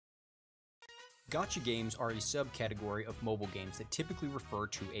Gacha games are a subcategory of mobile games that typically refer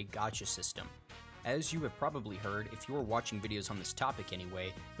to a gacha system. As you have probably heard, if you are watching videos on this topic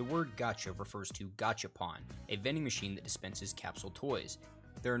anyway, the word gacha refers to gachapon, a vending machine that dispenses capsule toys.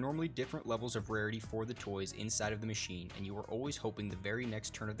 There are normally different levels of rarity for the toys inside of the machine, and you are always hoping the very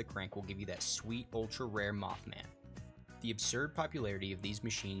next turn of the crank will give you that sweet, ultra-rare Mothman. The absurd popularity of these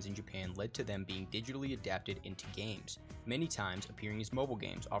machines in Japan led to them being digitally adapted into games, many times appearing as mobile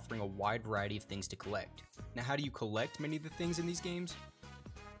games, offering a wide variety of things to collect. Now, how do you collect many of the things in these games?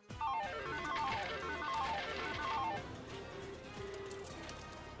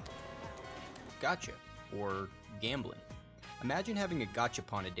 Gacha, or gambling. Imagine having a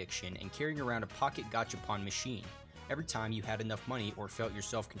gachapon addiction and carrying around a pocket gachapon machine. Every time you had enough money or felt your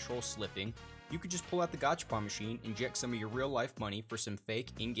self-control slipping, you could just pull out the gachapon machine, inject some of your real-life money for some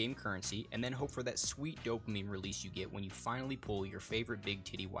fake in-game currency, and then hope for that sweet dopamine release you get when you finally pull your favorite big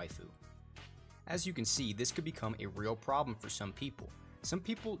titty waifu. As you can see, this could become a real problem for some people. Some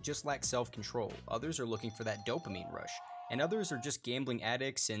people just lack self-control, others are looking for that dopamine rush, and others are just gambling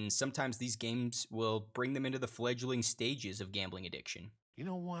addicts, and sometimes these games will bring them into the fledgling stages of gambling addiction. You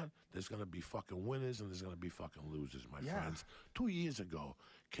know what? There's going to be fucking winners and there's going to be fucking losers, my friends. 2 years ago,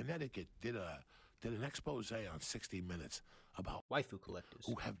 Connecticut did an expose on 60 Minutes about waifu collectors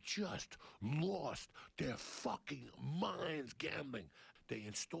who have just lost their fucking minds gambling. They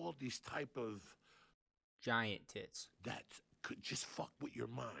installed these type of giant tits that could just fuck with your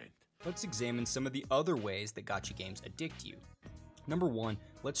mind. Let's examine some of the other ways that gacha games addict you. Number 1,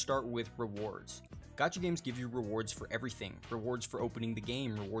 let's start with rewards. Gacha games give you rewards for everything. Rewards for opening the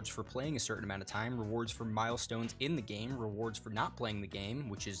game, rewards for playing a certain amount of time, rewards for milestones in the game, rewards for not playing the game,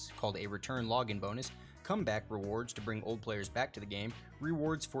 which is called a return login bonus, comeback rewards to bring old players back to the game,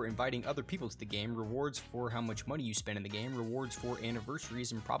 rewards for inviting other people to the game, rewards for how much money you spend in the game, rewards for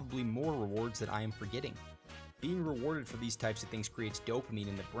anniversaries, and probably more rewards that I am forgetting. Being rewarded for these types of things creates dopamine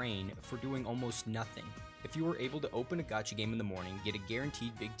in the brain for doing almost nothing. If you are able to open a gacha game in the morning, get a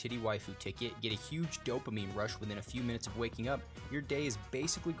guaranteed big titty waifu ticket, get a huge dopamine rush within a few minutes of waking up, your day is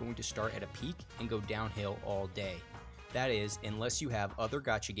basically going to start at a peak and go downhill all day. That is, unless you have other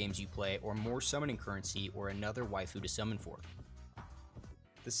gacha games you play or more summoning currency or another waifu to summon for.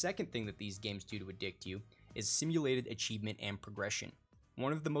 The second thing that these games do to addict you is simulated achievement and progression.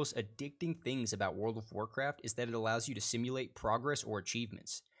 One of the most addicting things about World of Warcraft is that it allows you to simulate progress or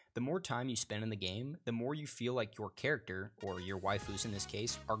achievements. The more time you spend in the game, the more you feel like your character, or your waifus in this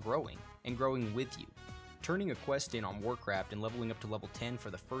case, are growing, and growing with you. Turning a quest in on Warcraft and leveling up to level 10 for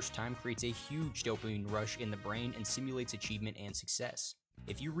the first time creates a huge dopamine rush in the brain and simulates achievement and success.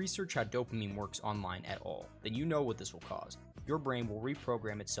 If you research how dopamine works online at all, then you know what this will cause. Your brain will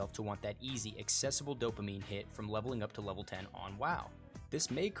reprogram itself to want that easy, accessible dopamine hit from leveling up to level 10 on WoW. This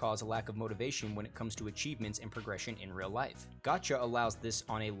may cause a lack of motivation when it comes to achievements and progression in real life. Gacha allows this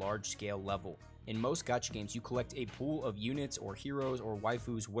on a large scale level. In most gacha games, you collect a pool of units or heroes or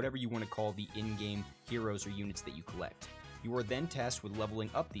waifus, whatever you want to call the in-game heroes or units that you collect. You are then tasked with leveling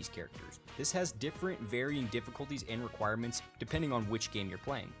up these characters. This has different varying difficulties and requirements depending on which game you're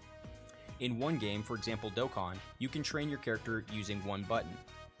playing. In one game, for example Dokkan, you can train your character using one button.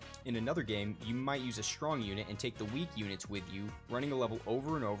 In another game, you might use a strong unit and take the weak units with you, running a level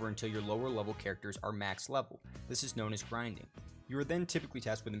over and over until your lower level characters are max level. This is known as grinding. You are then typically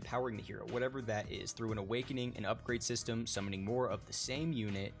tasked with empowering the hero, whatever that is, through an awakening, an upgrade system, summoning more of the same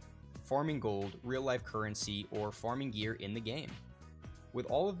unit, farming gold, real life currency, or farming gear in the game. With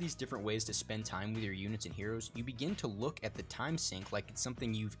all of these different ways to spend time with your units and heroes, you begin to look at the time sink like it's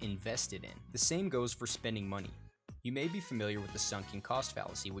something you've invested in. The same goes for spending money. You may be familiar with the sunken cost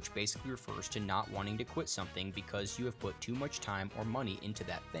fallacy, which basically refers to not wanting to quit something because you have put too much time or money into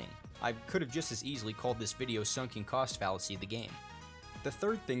that thing. I could have just as easily called this video Sunken Cost Fallacy the game. The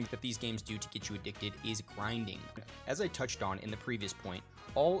third thing that these games do to get you addicted is grinding. As I touched on in the previous point,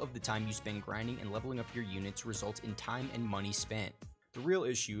 all of the time you spend grinding and leveling up your units results in time and money spent. The real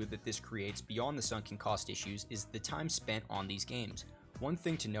issue that this creates beyond the sunken cost issues is the time spent on these games. One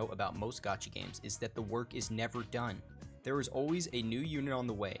thing to note about most gacha games is that the work is never done. There is always a new unit on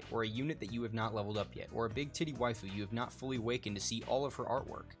the way, or a unit that you have not leveled up yet, or a big titty waifu you have not fully awakened to see all of her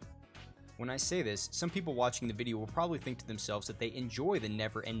artwork. When I say this, some people watching the video will probably think to themselves that they enjoy the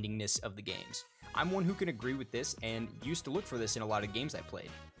never-endingness of the games. I'm one who can agree with this, and used to look for this in a lot of games I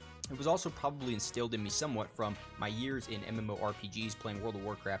played. It was also probably instilled in me somewhat from my years in MMORPGs, playing World of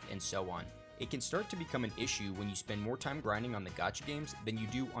Warcraft, and so on. It can start to become an issue when you spend more time grinding on the gacha games than you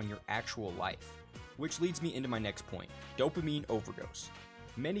do on your actual life. Which leads me into my next point, dopamine overdose.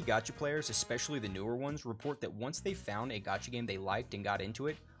 Many gacha players, especially the newer ones, report that once they found a gacha game they liked and got into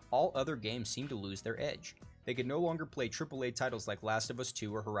it, all other games seem to lose their edge. They could no longer play AAA titles like Last of Us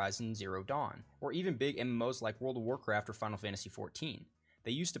 2 or Horizon Zero Dawn, or even big MMOs like World of Warcraft or Final Fantasy XIV.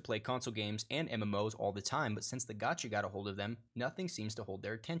 They used to play console games and MMOs all the time, but since the gacha got a hold of them, nothing seems to hold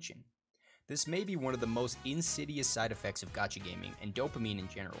their attention. This may be one of the most insidious side effects of gacha gaming, and dopamine in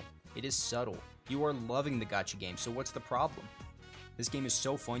general. It is subtle. You are loving the gacha game, so what's the problem? This game is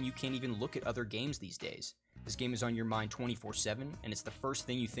so fun you can't even look at other games these days. This game is on your mind 24/7, and it's the first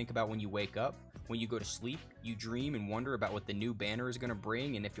thing you think about when you wake up. When you go to sleep, you dream and wonder about what the new banner is going to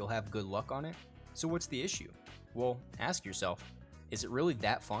bring and if you'll have good luck on it. So what's the issue? Well, ask yourself, is it really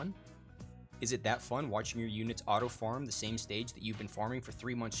that fun? Is it that fun watching your units auto-farm the same stage that you've been farming for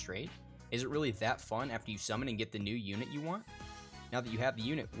 3 months straight? Is it really that fun after you summon and get the new unit you want? Now that you have the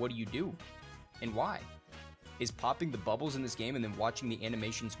unit, what do? And why? Is popping the bubbles in this game and then watching the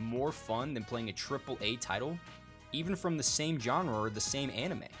animations more fun than playing a AAA title? Even from the same genre or the same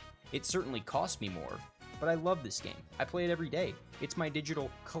anime? It certainly costs me more, but I love this game. I play it every day. It's my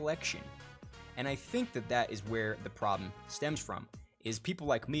digital collection. And I think that is where the problem stems from, is people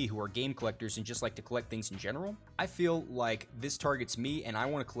like me who are game collectors and just like to collect things in general. I feel like this targets me and I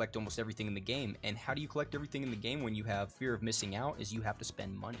want to collect almost everything in the game. And how do you collect everything in the game when you have fear of missing out? Is you have to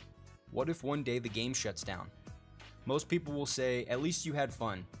spend money. What if one day the game shuts down? Most people will say, at least you had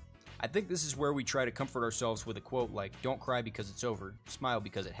fun. I think this is where we try to comfort ourselves with a quote like, don't cry because it's over, smile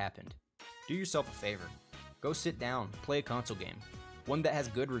because it happened. Do yourself a favor. Go sit down, play a console game. One that has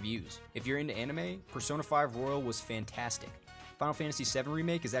good reviews. If you're into anime, Persona 5 Royal was fantastic. Final Fantasy VII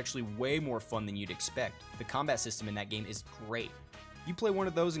Remake is actually way more fun than you'd expect. The combat system in that game is great. You play one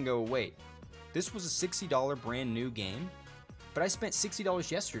of those and go, wait, this was a $60 brand new game? But I spent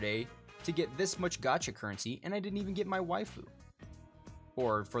 $60 yesterday to get this much gacha currency and I didn't even get my waifu.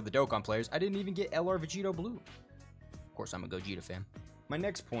 Or for the Dokkan players, I didn't even get LR Vegito Blue. Of course, I'm a Gogeta fan. My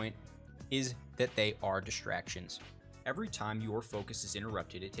next point is that they are distractions. Every time your focus is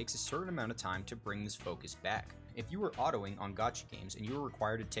interrupted, it takes a certain amount of time to bring this focus back. If you were autoing on gacha games and you were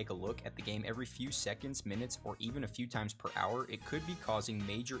required to take a look at the game every few seconds, minutes, or even a few times per hour, it could be causing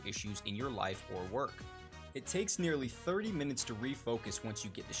major issues in your life or work. It takes nearly 30 minutes to refocus once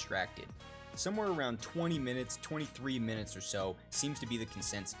you get distracted. Somewhere around 20 minutes, 23 minutes or so seems to be the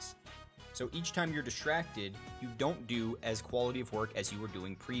consensus. So each time you're distracted, you don't do as quality of work as you were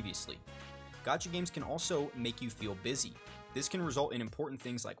doing previously. Gacha games can also make you feel busy. This can result in important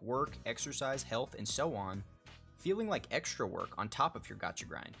things like work, exercise, health, and so on, feeling like extra work on top of your gacha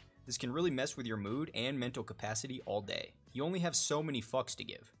grind. This can really mess with your mood and mental capacity all day. You only have so many fucks to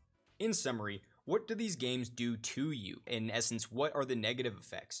give. In summary, what do these games do to you? In essence, what are the negative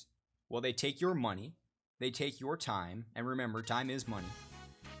effects? Well, they take your money, they take your time, and remember, time is money.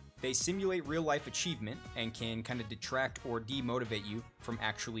 They simulate real-life achievement and can kind of detract or demotivate you from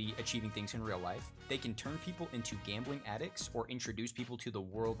actually achieving things in real life. They can turn people into gambling addicts or introduce people to the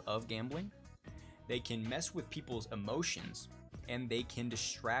world of gambling. They can mess with people's emotions, and they can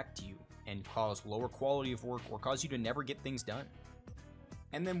distract you and cause lower quality of work or cause you to never get things done.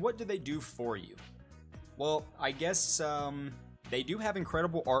 And then what do they do for you? Well, I guess, they do have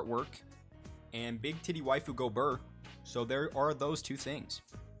incredible artwork and big titty waifu go burr, so there are those two things.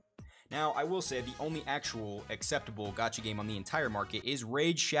 Now, I will say the only actual acceptable gacha game on the entire market is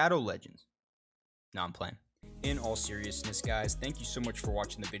Raid Shadow Legends. No, I'm playing. In all seriousness, guys, thank you so much for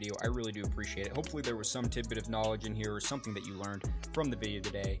watching the video. I really do appreciate it. Hopefully there was some tidbit of knowledge in here or something that you learned from the video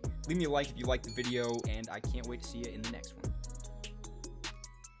today. Leave me a like if you liked the video, and I can't wait to see you in the next one.